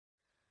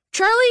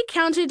Charlie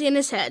counted in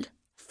his head.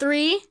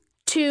 3,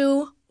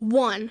 2,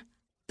 1.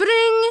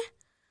 Bring!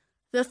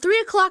 The 3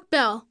 o'clock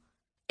bell.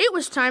 It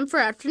was time for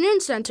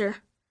afternoon center.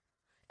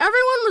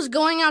 Everyone was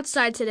going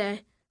outside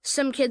today.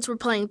 Some kids were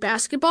playing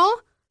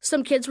basketball.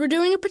 Some kids were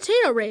doing a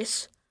potato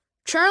race.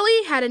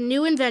 Charlie had a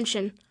new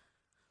invention.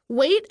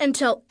 Wait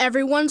until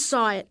everyone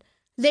saw it.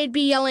 They'd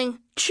be yelling,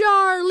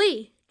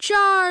 "Charlie!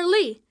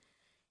 Charlie!"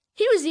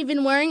 He was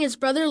even wearing his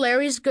brother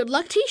Larry's good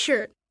luck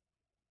t-shirt.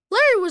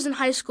 Larry was in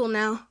high school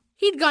now.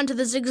 He'd gone to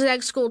the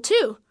zigzag school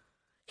too.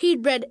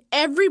 He'd read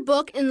every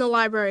book in the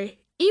library,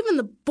 even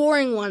the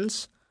boring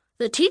ones.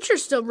 The teacher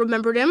still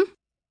remembered him.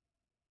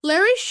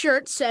 Larry's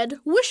shirt said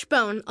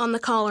Wishbone on the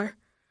collar.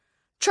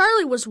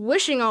 Charlie was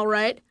wishing all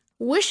right,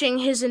 wishing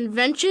his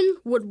invention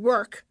would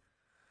work.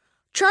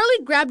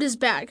 Charlie grabbed his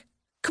bag.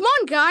 "Come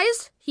on,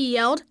 guys," he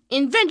yelled.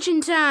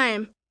 "Invention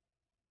time!"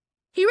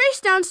 He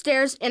raced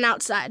downstairs and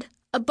outside.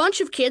 A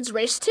bunch of kids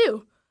raced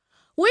too.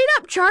 "Wait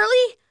up,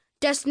 Charlie,"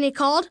 Destiny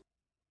called.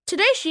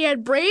 Today she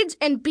had braids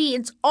and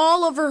beads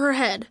all over her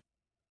head.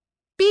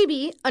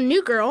 Bibi, a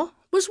new girl,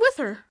 was with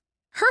her.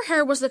 Her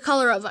hair was the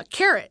color of a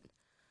carrot.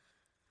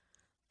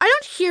 "I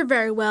don't hear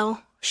very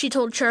well," she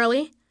told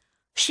Charlie.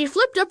 She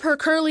flipped up her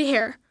curly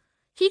hair.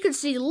 He could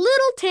see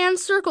little tan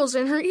circles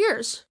in her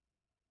ears.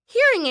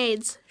 "Hearing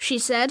aids," she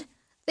said.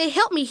 "They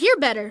help me hear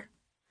better."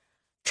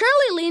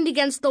 Charlie leaned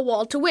against the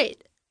wall to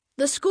wait.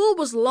 The school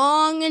was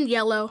long and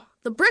yellow.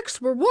 The bricks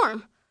were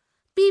warm.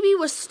 Bibi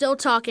was still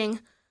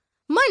talking.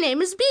 "My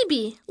name is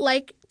Bibi,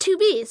 like 2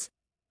 B's.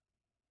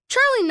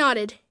 Charlie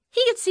nodded.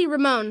 He could see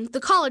Ramon, the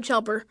college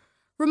helper.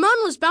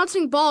 Ramon was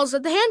bouncing balls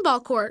at the handball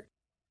court.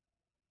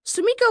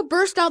 Sumiko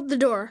burst out the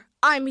door.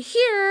 "I'm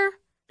here."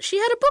 She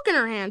had a book in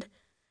her hand.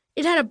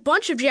 It had a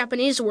bunch of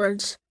Japanese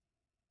words.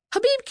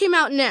 Habib came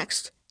out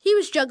next. He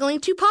was juggling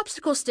 2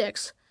 popsicle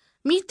sticks.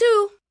 "Me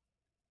too."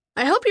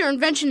 "I hope your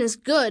invention is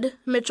good,"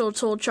 Mitchell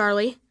told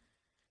Charlie.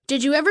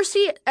 "Did you ever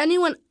see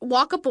anyone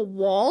walk up a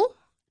wall?"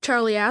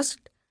 Charlie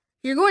asked.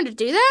 "You're going to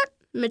do that?"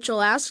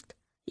 Mitchell asked.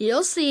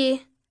 "You'll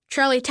see."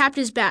 Charlie tapped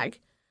his bag.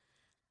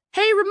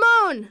 "Hey,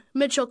 Ramon,"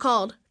 Mitchell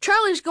called.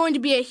 "Charlie's going to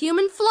be a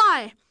human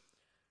fly."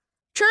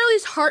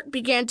 Charlie's heart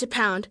began to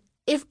pound.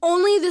 If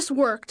only this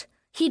worked,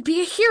 he'd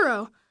be a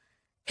hero.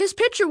 His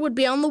picture would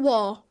be on the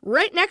wall,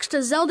 right next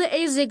to Zelda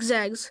A.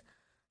 Zigzags.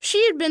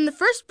 She had been the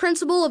first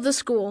principal of the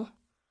school.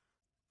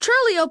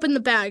 Charlie opened the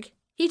bag.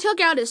 He took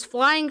out his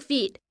flying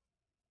feet.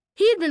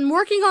 He had been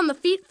working on the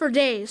feet for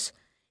days.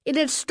 It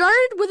had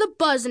started with a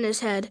buzz in his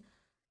head.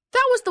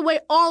 That was the way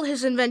all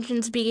his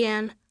inventions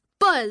began.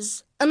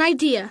 Buzz, an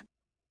idea.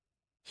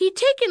 He'd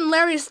taken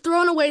Larry's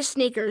thrown-away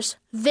sneakers.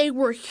 They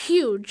were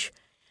huge.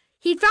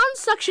 He'd found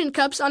suction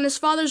cups on his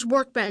father's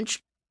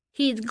workbench.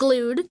 He'd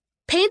glued,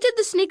 painted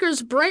the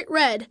sneakers bright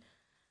red.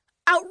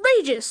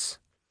 Outrageous!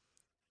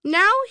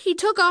 Now he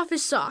took off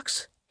his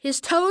socks. His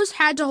toes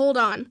had to hold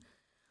on.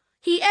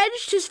 He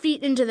edged his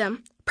feet into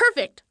them.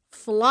 Perfect.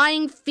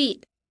 Flying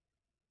feet.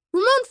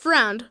 Ramon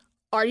frowned.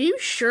 "Are you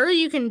sure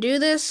you can do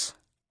this?"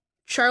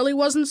 Charlie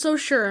wasn't so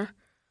sure.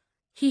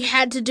 He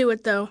had to do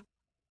it, though.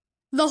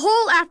 The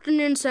whole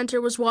afternoon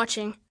center was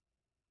watching.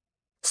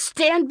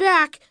 "Stand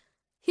back!"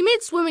 He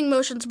made swimming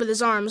motions with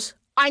his arms.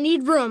 "I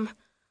need room."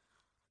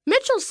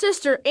 Mitchell's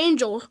sister,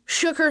 Angel,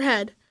 shook her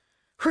head.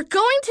 "We're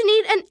going to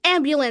need an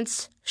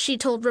ambulance," she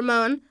told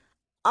Ramon.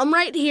 "I'm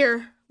right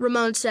here,"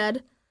 Ramon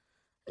said.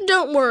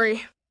 "Don't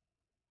worry."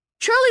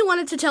 Charlie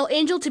wanted to tell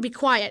Angel to be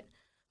quiet,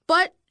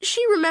 but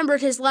she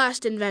remembered his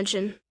last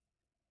invention.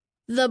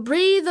 The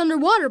breathe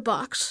underwater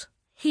box.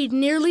 He'd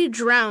nearly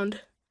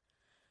drowned.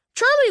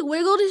 Charlie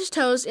wiggled his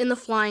toes in the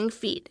flying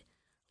feet.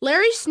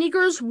 Larry's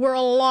sneakers were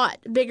a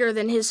lot bigger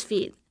than his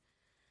feet.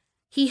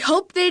 He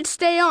hoped they'd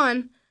stay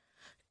on.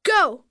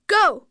 "Go,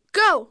 go,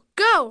 go,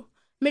 go!"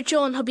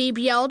 Mitchell and Habib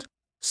yelled.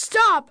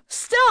 "Stop,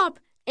 stop!"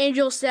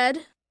 Angel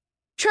said.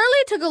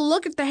 Charlie took a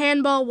look at the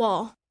handball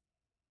wall.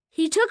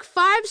 He took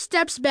 5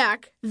 steps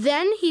back.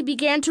 Then he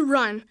began to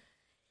run.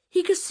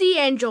 He could see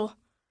Angel.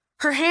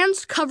 Her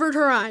hands covered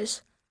her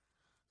eyes.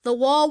 The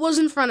wall was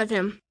in front of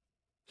him.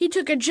 He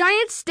took a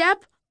giant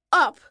step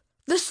up.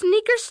 The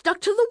sneaker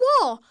stuck to the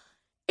wall.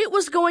 It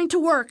was going to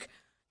work.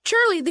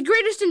 Charlie, the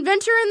greatest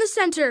inventor in the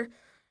center.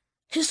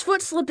 His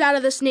foot slipped out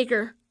of the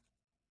sneaker.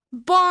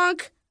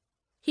 "Bonk!"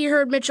 he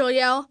heard Mitchell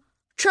yell.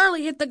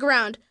 Charlie hit the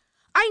ground.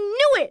 "I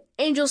knew it!"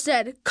 Angel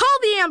said. "Call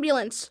the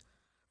ambulance."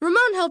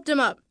 Ramon helped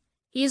him up.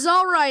 "He's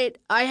all right.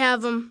 I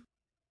have him."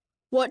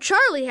 What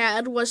Charlie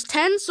had was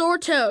 10 sore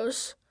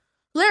toes.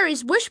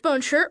 Larry's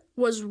wishbone shirt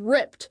was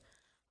ripped.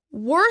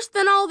 Worse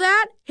than all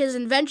that, his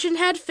invention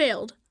had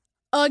failed.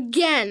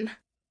 Again.